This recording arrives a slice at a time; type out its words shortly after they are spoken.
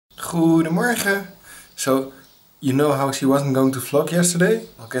Goedemorgen. So, you know how she wasn't going to vlog yesterday?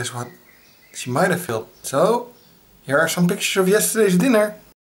 Well, guess what? She might have filmed. So, here are some pictures of yesterday's dinner.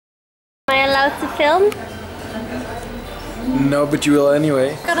 Am I allowed to film? No, but you will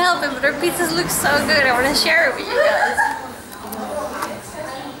anyway. I can't help it, but our pizzas look so good. I want to share it with you guys.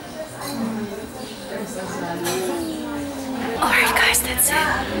 Alright guys, that's it.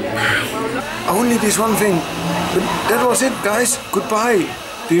 Bye. Only this one thing. But that was it, guys. Goodbye.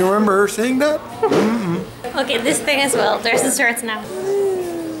 Do you remember her saying that? Okay, this thing as well. There's desserts now.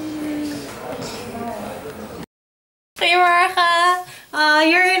 Goedemorgen!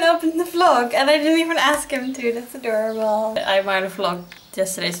 Jurjen opened the vlog and I didn't even ask him to. That's adorable. I might have vlogged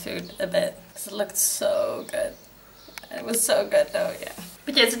yesterday's food a bit because it looked so good. It was so good though, yeah.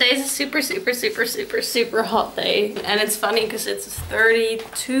 But yeah, today's a super hot day. And it's funny because it's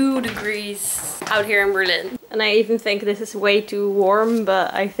 32 degrees out here in Berlin. And I even think this is way too warm,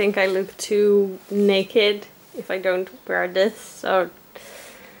 but I think I look too naked if I don't wear this. So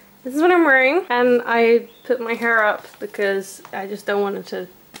this is what I'm wearing. And I put my hair up because I just don't want it to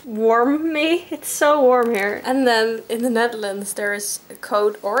warm me. It's so warm here. And then in the Netherlands there is a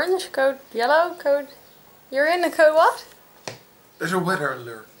code orange, code yellow, code... You're in a code what? There's a weather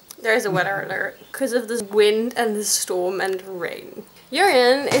alert. There's a weather alert because of the wind and the storm and the rain.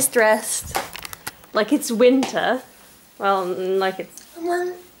 Jurjen is dressed like it's winter. Well, like it's... I'm wearing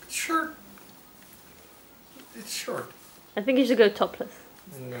a shirt. It's short. I think you should go topless.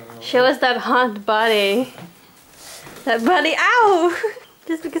 No. Show us that hot body. That body. Ow!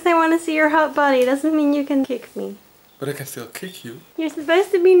 Just because I want to see your hot body doesn't mean you can kick me. But I can still kick you. You're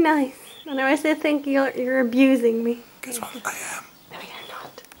supposed to be nice. Otherwise I think you're abusing me. Guess what? I am. No, you're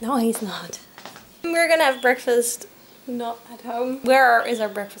not. No, he's not. We're gonna have breakfast not at home. Where is our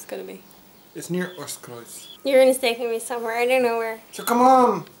breakfast gonna be? It's near Ostkreuz. Jurjen is taking me somewhere. I don't know where. So come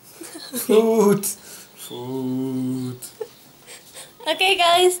on! Food! Food! Okay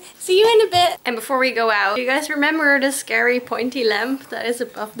guys, see you in a bit. And before we go out, do you guys remember the scary pointy lamp that is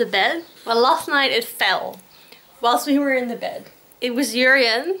above the bed? Well, last night it fell whilst we were in the bed. It was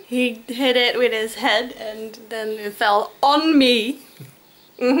Jurjen. He hit it with his head and then it fell on me.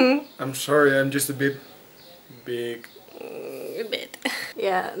 I'm sorry, I'm just a bit big. A bit.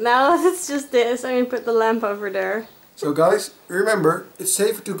 Yeah, now it's just this. I'm gonna put the lamp over there. So guys, remember, it's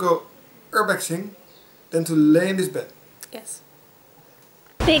safer to go urbexing than to lay in this bed. Yes.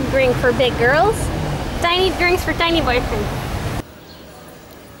 Big drink for big girls. Tiny drinks for tiny boyfriends.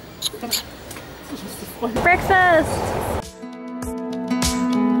 Breakfast!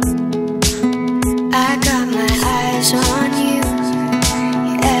 I got my eyes on you.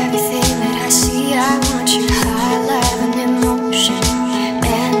 You're everything that I see. I want your high love and emotion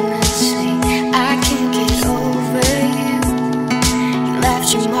endlessly. I can't get over you. You left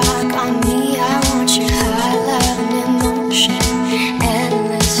your mark on me. I want your high love and emotion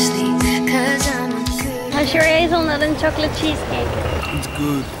endlessly. 'Cause I'm a good... How's your hazelnut and chocolate cheesecake? It's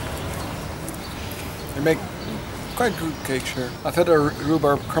good. They make quite good cakes here. I've had a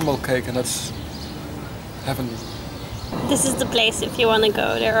rhubarb crumble cake and that's heavenly. This is the place if you want to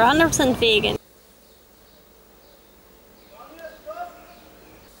go. They're 100% vegan.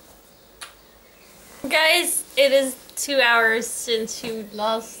 Guys, it is 2 hours since you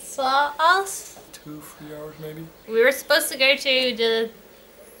last saw us. 2-3 hours maybe. We were supposed to go to the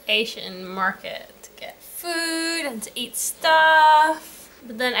Asian market to get food and to eat stuff.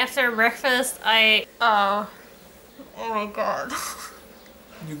 But then after breakfast oh my god.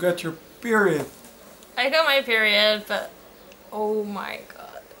 You got your period. I got my period, but oh my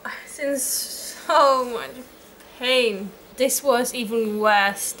god. It's in so much pain. This was even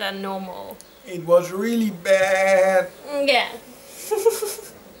worse than normal. It was really bad. Yeah.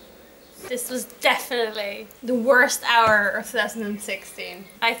 This was definitely the worst hour of 2016.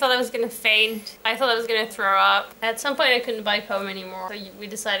 I thought I was gonna faint. I thought I was gonna throw up. At some point I couldn't bike home anymore. So we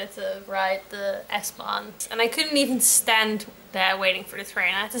decided to ride the S-Bahn. And I couldn't even stand there waiting for the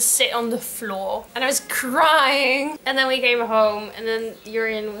train. I had to sit on the floor. And I was crying. And then we came home and then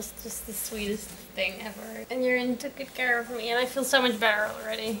Jurjen was just the sweetest thing ever. And Jurjen took good care of me and I feel so much better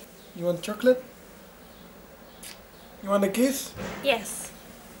already. You want chocolate? You want a kiss? Yes.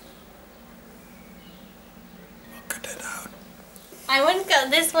 Cut that out. I wouldn't cut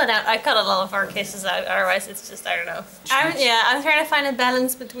this one out. I cut a lot of our kisses out, otherwise it's just, I don't know. I'm trying to find a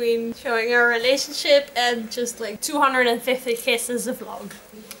balance between showing our relationship and just like 250 kisses a vlog.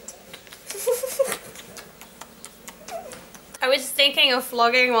 I was thinking of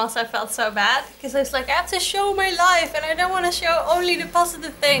vlogging whilst I felt so bad, because I was like, I have to show my life and I don't want to show only the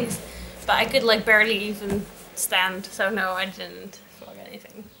positive things. But I could like barely even stand, so no, I didn't vlog anymore.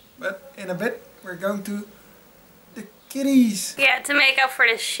 anything. But in a bit we're going to the kitties. Yeah, to make up for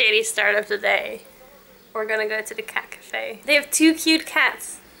this shitty start of the day, we're gonna go to the cat cafe. They have 2 cute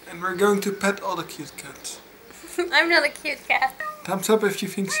cats. And we're going to pet all the cute cats. I'm not a cute cat. Thumbs up if you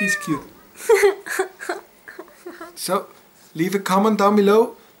think she's cute. So, leave a comment down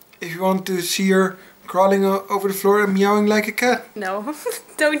below if you want to see her crawling over the floor and meowing like a cat. No.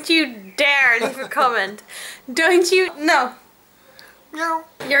 Don't you dare leave a comment. Don't you? No. Meow.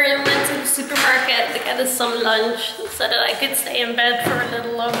 Jurjen went to the supermarket to get us some lunch so that I could stay in bed for a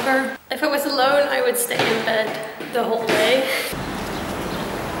little longer. If I was alone, I would stay in bed the whole day.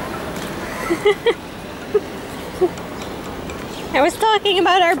 I was talking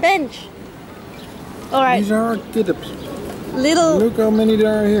about our bench. Alright. These are our kiddips. Little... Look how many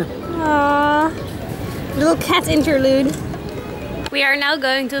there are here. Aww. Little cat interlude. We are now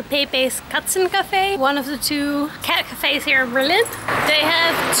going to Pepe's Katzen Cafe, one of the 2 cat cafes here in Berlin. They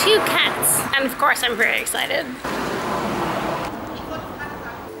have 2 cats, and of course I'm very excited.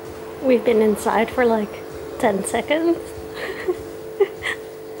 We've been inside for like 10 seconds.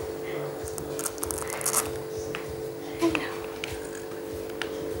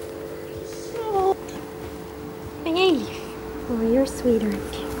 Hello. Oh. Ben jij lief? Oh, you're sweet,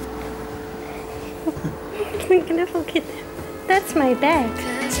 aren't you? Ik ben even kitten. That's my bag.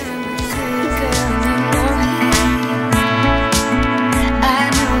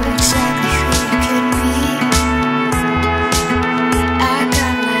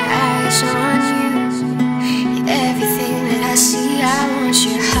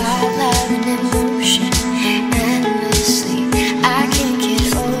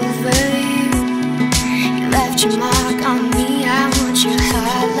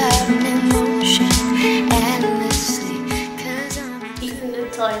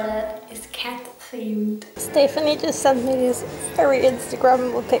 Stephanie just sent me this very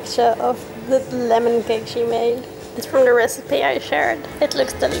Instagrammable picture of the lemon cake she made. It's from the recipe I shared. It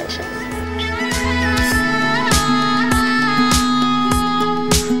looks delicious.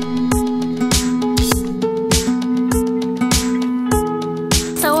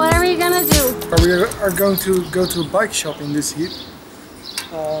 So what are we gonna do? We are going to go to a bike shop in this heat.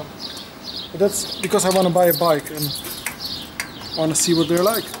 But that's because I want to buy a bike and I want to see what they're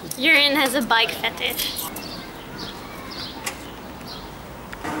like. Jurjen has a bike fetish.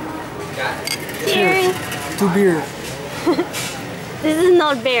 Cheers. 2 beer. This is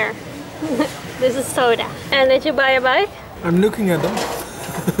not beer. This is soda. And did you buy a bike? I'm looking at them.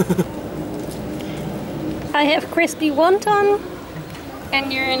 I have crispy wonton.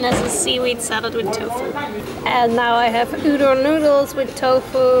 And Jurjen has a seaweed salad with tofu. And now I have udon noodles with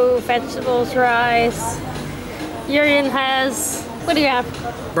tofu, vegetables, rice. Jurjen has... What do you have?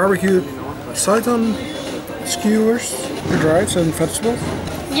 Barbecued seitan skewers with rice and vegetables.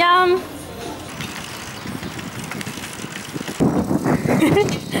 Yum!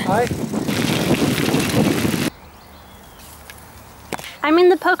 Hi. I'm in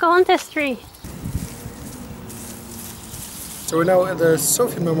the Pocahontas tree. So we're now at the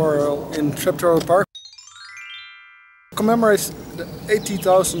Soviet Memorial in Treptow Park. Commemorates the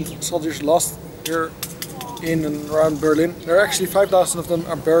 80,000 soldiers lost here in and around Berlin. There are actually 5,000 of them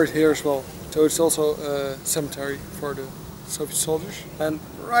are buried here as well. So it's also a cemetery for the Soviet soldiers. And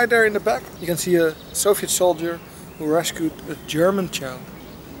right there in the back you can see a Soviet soldier who rescued a German child.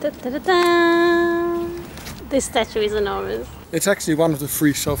 Da, da, da, da. This statue is enormous. It's actually one of the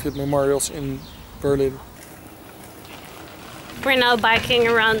 3 Soviet memorials in Berlin. We're now biking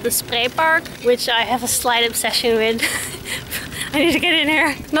around the Spray Park, which I have a slight obsession with. I need to get in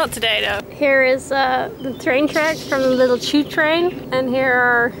here. Not today though. Here is the train tracks from the little choo train. And here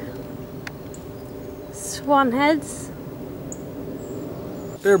are swan heads.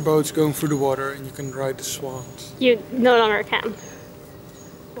 There are boats going through the water and you can ride the swans. You no longer can.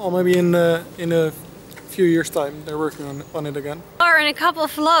 Well, maybe in a few years time they're working on it again. Or in a couple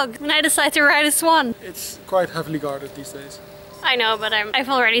of vlogs when I decide to ride a swan. It's quite heavily guarded these days. I know, but I've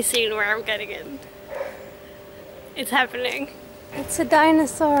already seen where I'm getting in. It's happening. It's a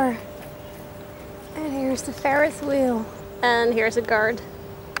dinosaur. And here's the Ferris wheel. And here's a guard.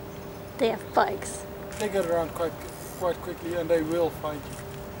 They have bikes. They get around quite quickly and they will find you.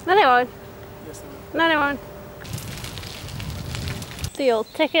 No, they won't. Yes, they will. No, they won't. The old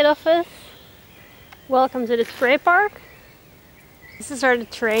ticket office. Welcome to the Spray Park. This is where the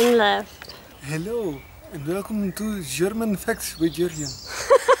train left. Hello and welcome to German Facts with Jurjen.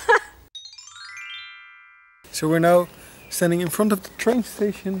 So we're now standing in front of the train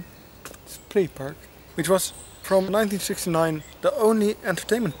station Spray Park, which was from 1969 the only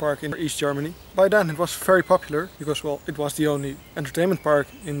entertainment park in East Germany. By then it was very popular because, well, it was the only entertainment park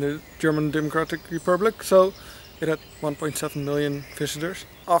in the German Democratic Republic, so it had 1.7 million visitors.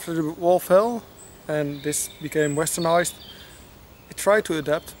 After the wall fell and this became westernized, it tried to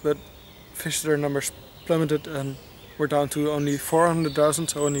adapt, but visitor numbers plummeted and were down to only 400,000,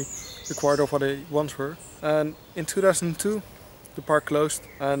 so only a quarter of what they once were. And in 2002 the park closed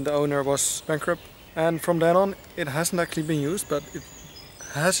and the owner was bankrupt. And from then on it hasn't actually been used, but it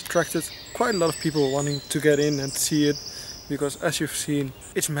has attracted quite a lot of people wanting to get in and see it, because as you've seen,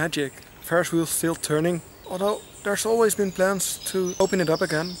 it's magic. Ferris wheel's still turning, although there's always been plans to open it up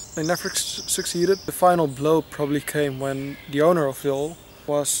again. They never succeeded. The final blow probably came when the owner of the hall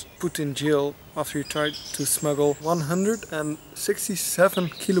was put in jail after he tried to smuggle 167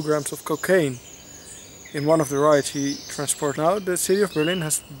 kilograms of cocaine in one of the rides he transported. Now the city of Berlin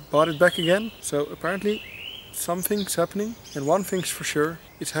has bought it back again, so apparently something's happening, and one thing's for sure,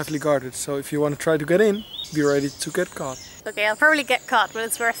 it's heavily guarded, so if you want to try to get in, be ready to get caught. Okay, I'll probably get caught, but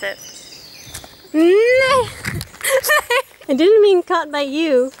it's worth it. No! I didn't mean caught by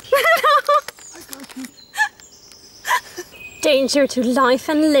you. Danger to life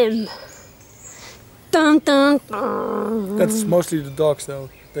and limb. Dun, dun, dun. That's mostly the dogs though.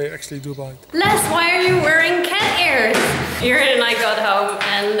 They actually do bite. Les, why are you wearing cat ears? Erin and I got home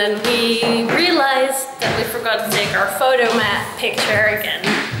and then we realized that we forgot to take our photo mat picture again.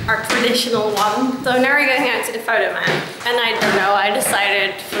 Our traditional one. So now we're going out to the photo mat. And I don't know, I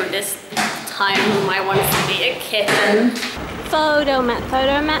decided for this time I wanted to be a kitten. Photo mat,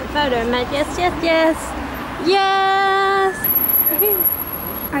 photo mat, photo mat. Yes, yes, yes. Yes!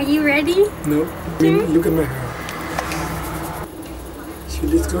 Are you ready? No, look at my hair. Should we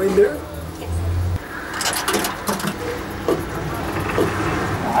just go in there? Yes.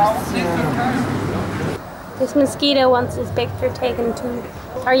 This mosquito wants his picture taken too.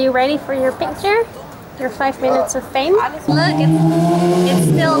 Are you ready for your picture? Your 5 minutes of fame? Look, it's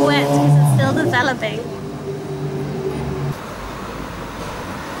still wet because it's still developing.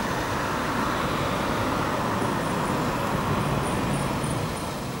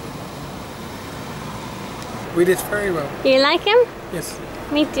 We did very well. You like him? Yes.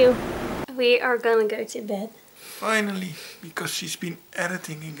 Me too. We are gonna go to bed. Finally, because she's been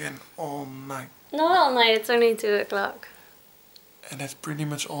editing again all night. Not all night, it's only 2 o'clock. And that's pretty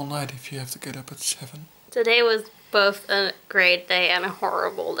much all night if you have to get up at 7. Today was both a great day and a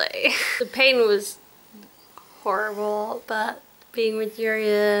horrible day. The pain was horrible, but being with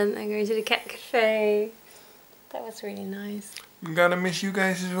Jurjen and going to the cat cafe, that was really nice. I'm gonna miss you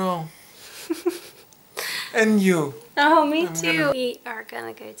guys as well. And you. Oh, me too. We are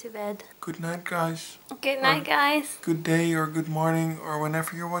gonna go to bed. Good night, guys. Good night, guys. Good day or good morning or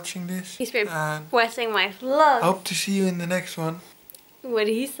whenever you're watching this. He's been and wetting my vlog. hope to see you in the next one. What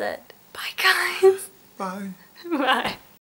he said. Bye, guys. Bye. Bye.